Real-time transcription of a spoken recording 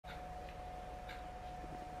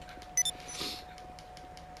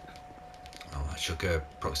chuck a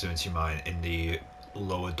proximity mine in the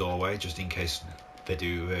lower doorway just in case they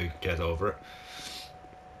do get over it.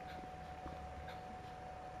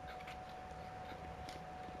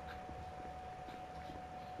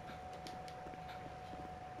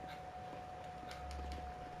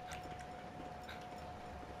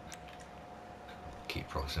 Keep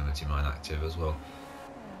proximity mine active as well.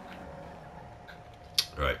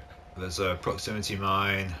 Right, there's a proximity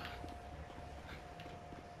mine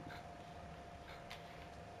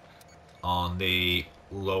on the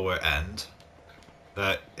lower end,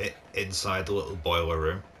 inside the little boiler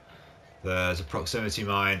room. There's a proximity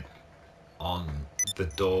mine on the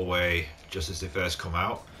doorway just as they first come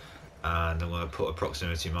out, and I'm going to put a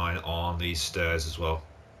proximity mine on these stairs as well.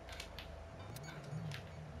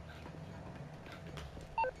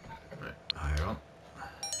 Right, higher on.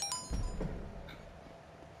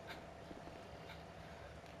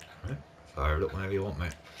 Right, fire it up whenever you want,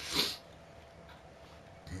 mate.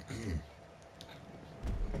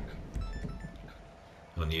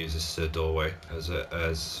 I'm going to use this doorway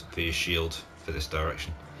as the shield for this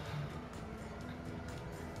direction.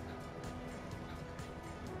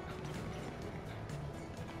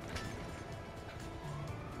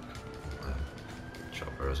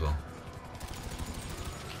 Chopper as well.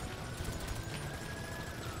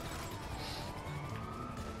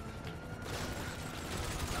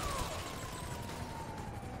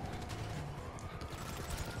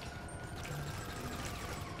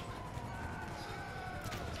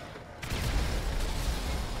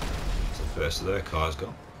 First of their cars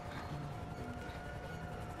gone.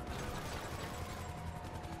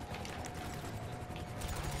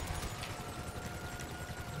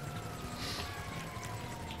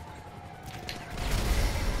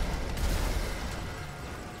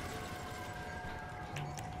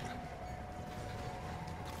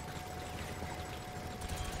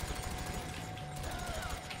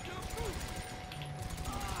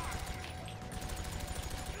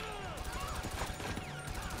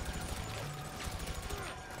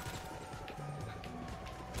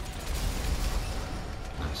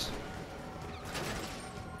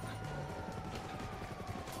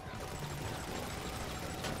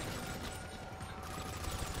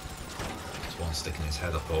 One sticking his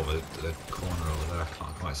head up over the corner over there. I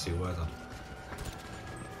can't quite see where though.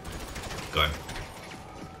 Got him.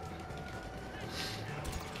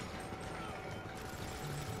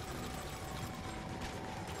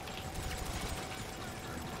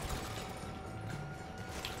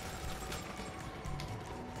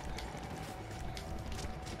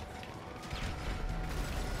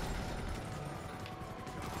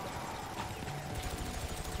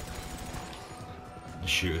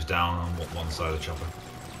 Shoot us down on one side of the chopper.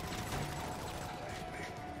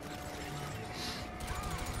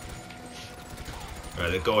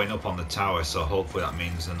 Right, they're going up on the tower, so hopefully that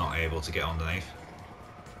means they're not able to get underneath.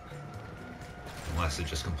 Unless they're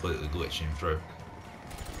just completely glitching through.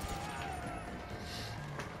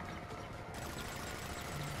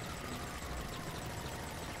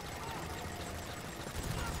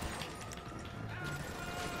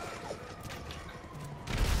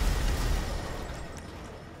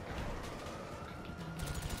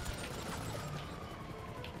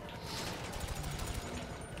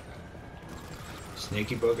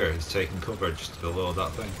 Sneaky bugger, he's taking cover just below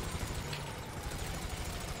that thing.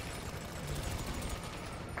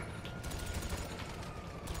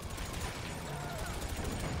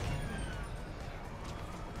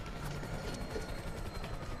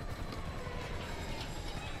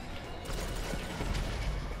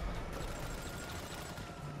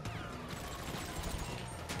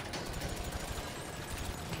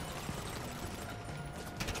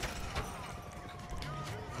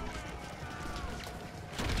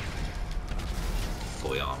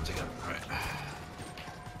 Fully armed again, right.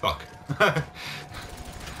 Fuck. I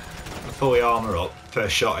fully armour up,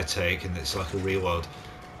 first shot I take and it's like a reload.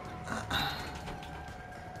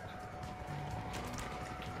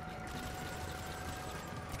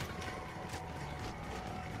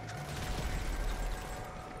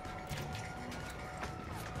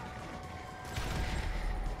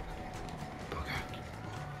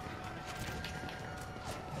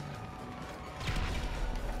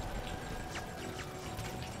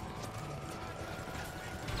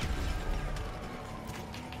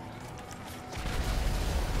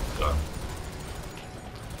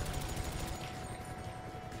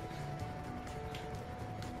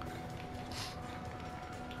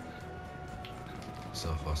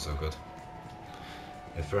 So far so good.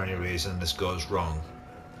 If for any reason this goes wrong,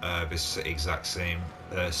 this exact same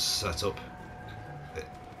setup,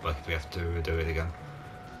 like if we have to do it again.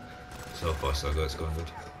 So far so good, it's going good.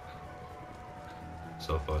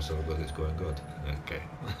 So far, so good. It's going good.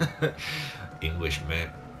 Okay. English, mate.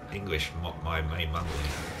 English, my main language.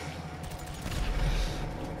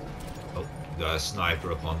 Oh, got a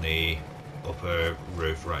sniper up on the upper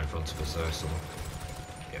roof right in front of us there. Someone.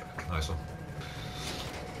 Yeah, nice one.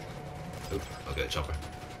 Oop, I'll get a chopper.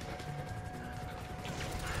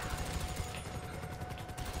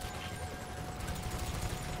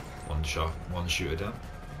 One shot, one shooter down.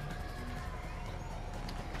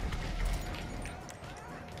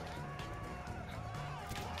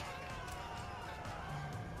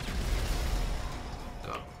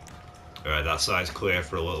 Alright, that side's clear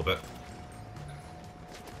for a little bit.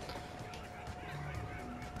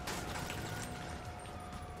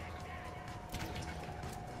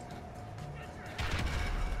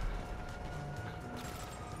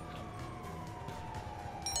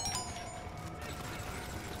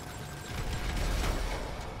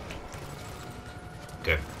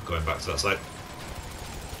 Okay, going back to that side.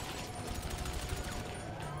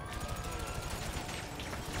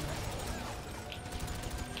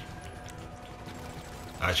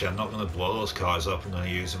 Actually, I'm not going to blow those cars up. I'm going to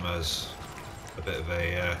use them as a bit of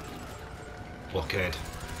a blockade.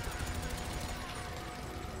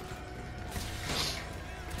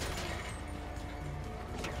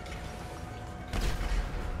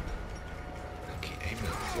 Keep aiming at the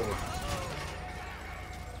floor.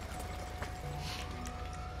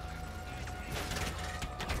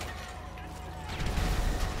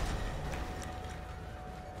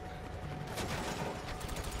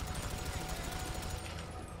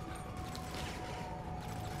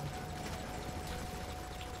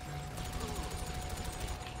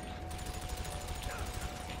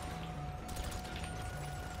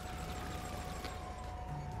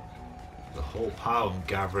 Whole pile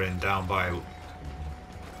gathering down by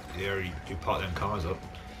the area you park them cars up.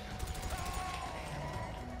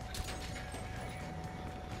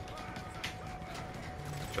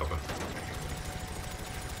 Chopper.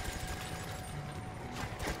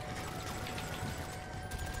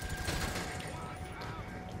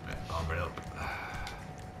 Right, armor up.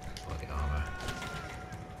 Body armor.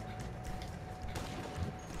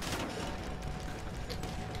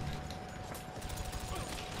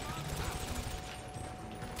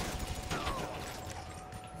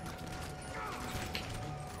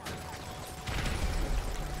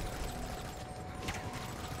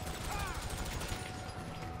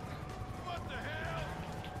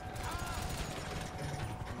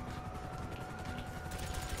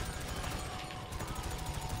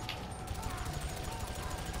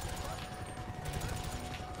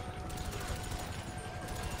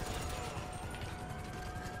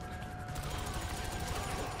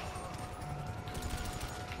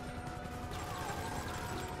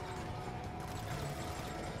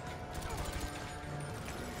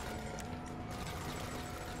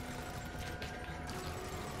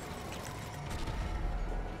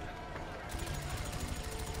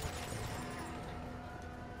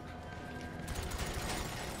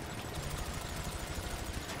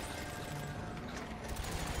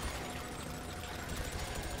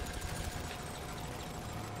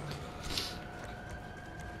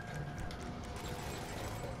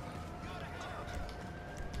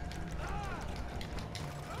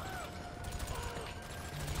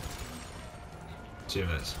 Two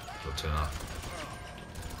minutes, or 2.5.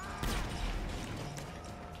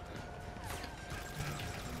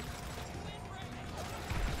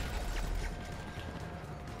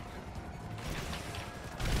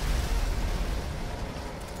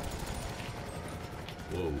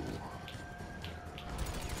 Whoa.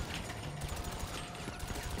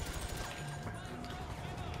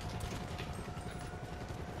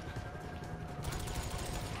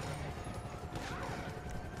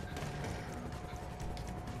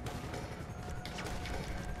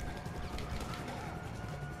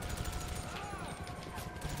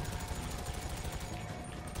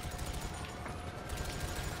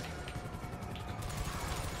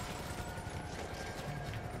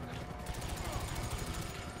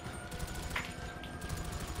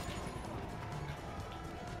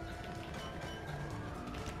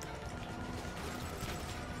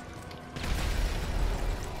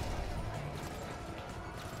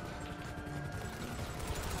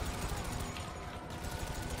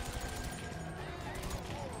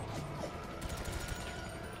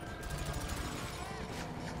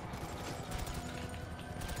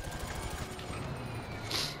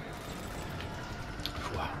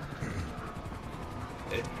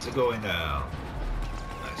 It's going down.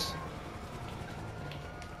 Nice.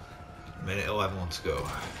 Minute 11 to go.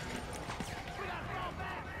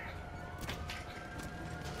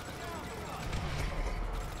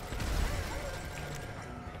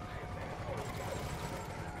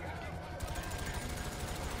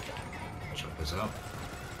 goes out.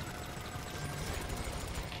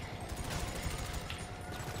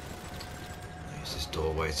 Use this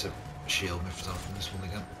doorway to shield myself from this one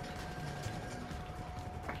again.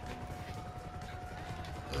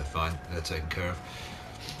 They're fine, they're taken care of.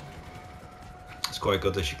 It's quite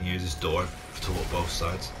good that you can use this door to look both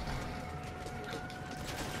sides.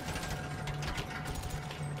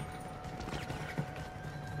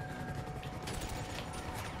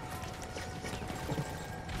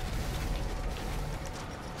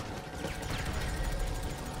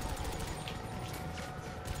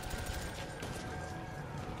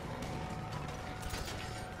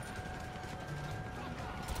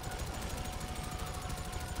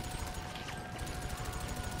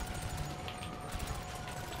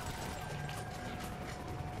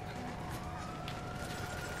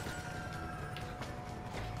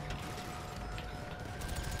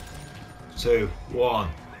 Two, one.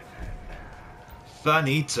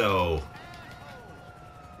 Finito.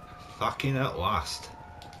 Fucking at last.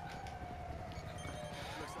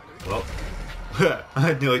 Well,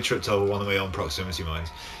 I nearly tripped over one of my own proximity mines.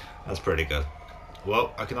 That's pretty good.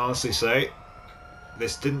 Well, I can honestly say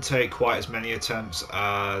this didn't take quite as many attempts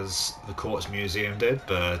as the Quartz Museum did,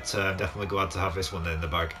 but I'm definitely glad to have this one in the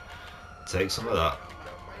bag. Take some of that.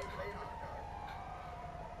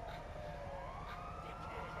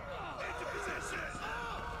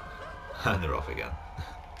 And they're off again.